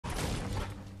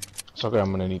It's okay,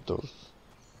 I'm gonna need those.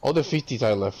 All the 50s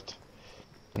I left.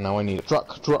 And now I need a truck.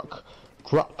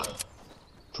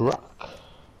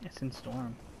 It's in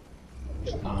storm.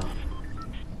 Nah.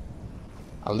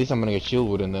 At least I'm gonna get shield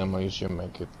wood and then I'm gonna use your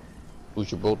make it. We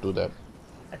should both do that.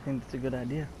 I think that's a good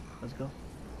idea. Let's go.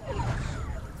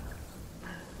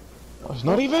 Oh, it's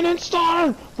not even in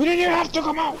storm! We didn't even have to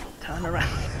come out! Turn around.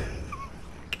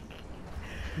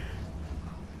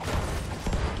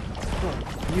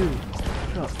 You.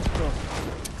 Truck.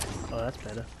 Oh, that's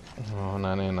better. Oh,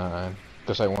 99.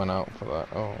 Guess I went out for that.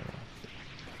 Oh.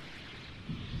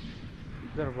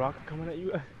 Is that a rocket coming at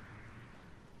you?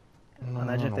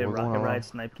 Imagine if the rocket ride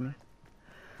sniped me.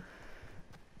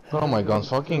 Oh my gun's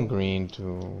fucking green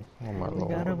too. Oh my lord.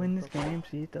 We gotta win this game,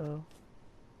 Cito.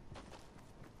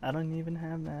 I don't even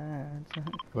have mats.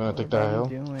 We're gonna take that hill?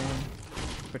 Doing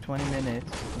for 20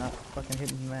 minutes, not fucking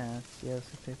hitting mats. Yes,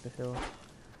 let's take the hill.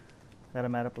 Gotta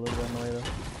mat up a little bit on the way though,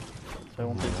 so I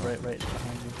won't be right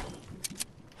behind you.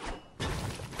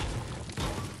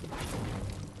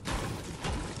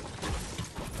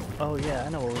 Oh yeah, I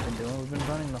know what we've been doing. We've been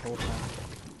running the whole time.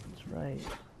 That's right.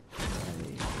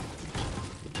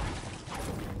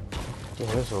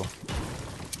 Yeah, so.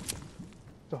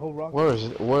 The whole rocket. Where is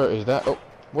it? Where is that? Oh,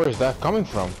 where is that coming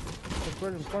from? It's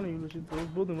right in front of you. There's a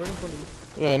building right in front of you.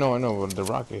 Yeah, I know, but the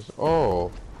rock is.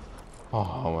 Oh. Oh,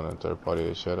 I'm gonna third party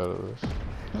the shit out of this.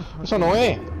 It's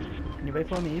annoying. Can you wait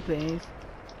for me, please?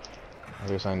 I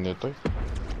guess I need to.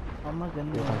 Oh my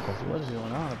goodness. What is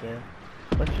going on up there?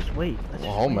 Let's just wait. Let's A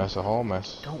whole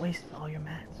mess. Don't waste all your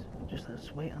mats. Just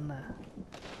let's wait on the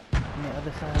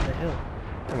other side of the hill.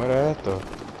 Mira esto.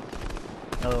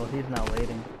 Oh, he's not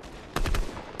waiting.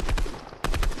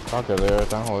 Okay, they're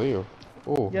tan jodidos.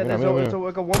 Yeah, mira, it's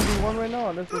like a 1v1 right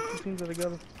now. That's what two teams are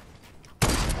together.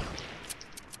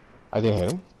 I didn't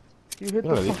hit him. You hit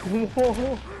the fucking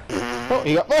wall. Oh,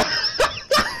 he got.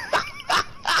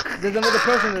 There's another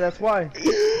person there, that's why.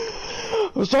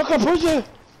 Let's talk a person.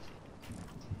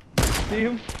 See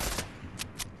him?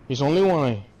 He's only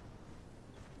one.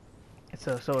 It's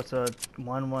a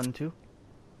 1-1-2.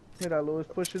 Hit that, Lewis.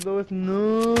 Push it, Lewis.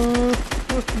 No. No.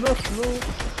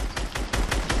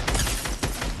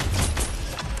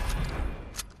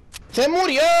 ¡Se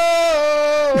murió!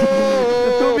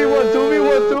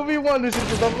 2v1,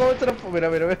 Luisito, don't go into the... Mira.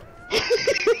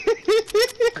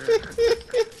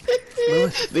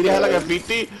 Lewis, Diría la que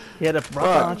 50. he had a rocket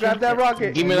launcher. Grab that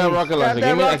rocket. Give me that rocket launcher.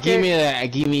 Give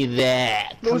me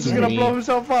that. Lewis is gonna blow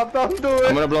himself up. Don't do it.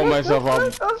 I'm gonna blow myself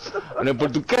up. No, por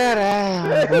tu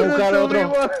cara. Vamos a buscar otro.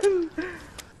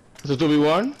 ¿Es a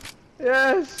 2v1?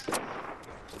 Yes.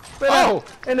 Oh!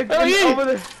 Over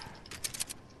there.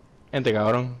 Gente,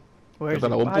 cabrón. Where is Te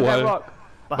la he? voy a Behind that empujar. rock.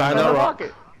 Behind that rock.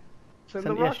 Send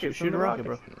the rocket. Shoot a rocket,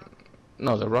 bro.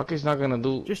 No, the rocket's not gonna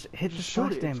do. Just hit the Shoot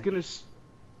splash it. damage. It's gonna... Se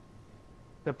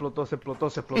explotó.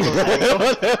 Vamos a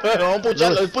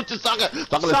pucharlo, pucha,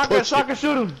 Saca,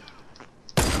 shoot him.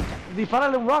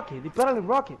 Dispárale un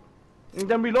rocket. And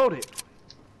then reload it.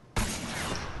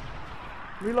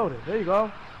 There you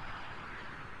go.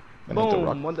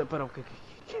 Boom. Pero que...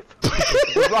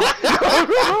 The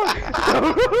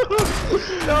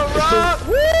rock!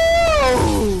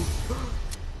 Woo!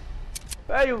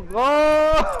 There you go!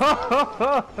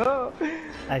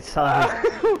 I saw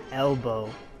his elbow.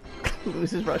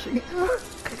 Lewis is rushing. What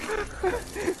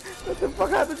the fuck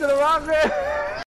happened to the rocket?